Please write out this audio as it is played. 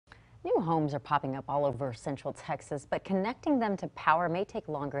New homes are popping up all over Central Texas, but connecting them to power may take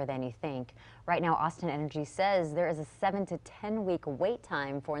longer than you think. Right now, Austin Energy says there is a 7 to 10 week wait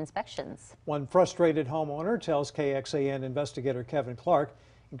time for inspections. One frustrated homeowner tells KXAN investigator Kevin Clark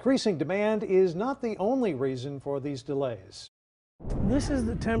increasing demand is not the only reason for these delays. This is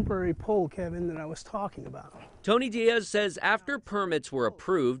the temporary pole, Kevin, that I was talking about. Tony Diaz says after permits were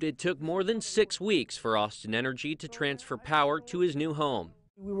approved, it took more than 6 weeks for Austin Energy to transfer power to his new home.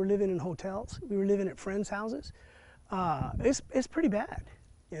 We were living in hotels. We were living at friends' houses. It's pretty bad,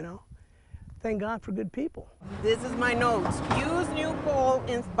 you know. Thank God for good people. This is my notes. Use new pole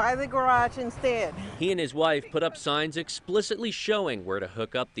by the garage instead. He and his wife put up signs explicitly showing where to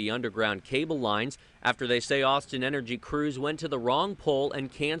hook up the underground cable lines after they say Austin Energy crews went to the wrong pole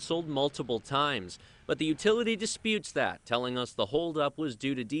and canceled multiple times. But the utility disputes that, telling us the holdup was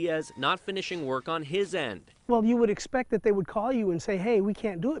due to Diaz not finishing work on his end. Well, you would expect that they would call you and say, hey, we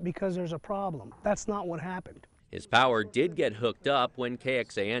can't do it because there's a problem. That's not what happened. His power did get hooked up when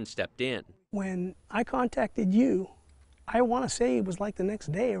KXAN stepped in. When I contacted you, I want to say it was like the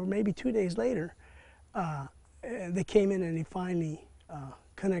next day or maybe 2 days later, they came in and they finally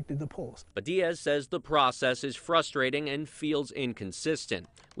connected the poles. But Diaz says the process is frustrating and feels inconsistent.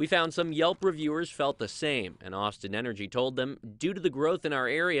 We found some Yelp reviewers felt the same, and Austin Energy told them due to the growth in our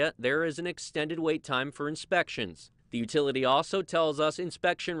area, there is an extended wait time for inspections. The utility also tells us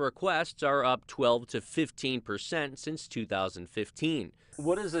inspection requests are up 12 to 15% since 2015.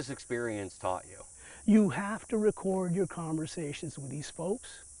 What has this experience taught you? You have to record your conversations with these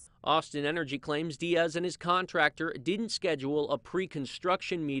folks. Austin Energy claims Diaz and his contractor didn't schedule a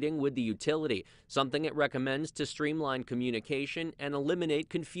pre-construction meeting with the utility, something it recommends to streamline communication and eliminate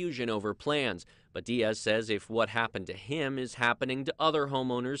confusion over plans. But Diaz says if what happened to him is happening to other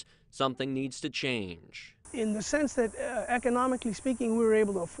homeowners, something needs to change. In the sense that economically speaking, we were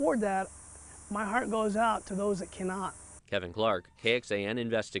able to afford that, my heart goes out to those that cannot. Kevin Clark, KXAN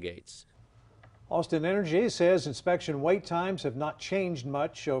Investigates. Austin Energy says inspection wait times have not changed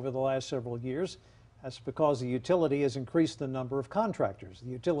much over the last several years. That's because the utility has increased the number of contractors. The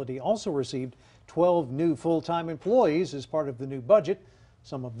utility also received 12 new full-time employees as part of the new budget.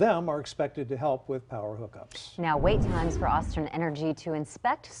 Some of them are expected to help with power hookups. Now, wait times for Austin Energy to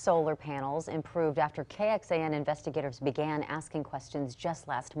inspect solar panels improved after KXAN investigators began asking questions just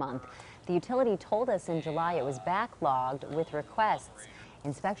last month. The utility told us in July it was backlogged with requests.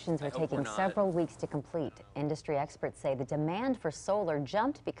 Inspections were taking several weeks to complete. Industry experts say the demand for solar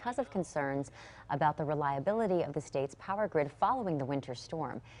jumped because of concerns about the reliability of the state's power grid following the winter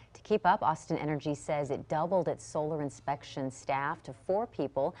storm. To keep up, Austin Energy says it doubled its solar inspection staff to 4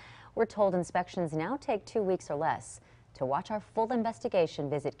 people. We're told inspections now take 2 weeks or less. To watch our full investigation,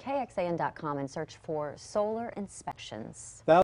 visit KXAN.com and search for solar inspections.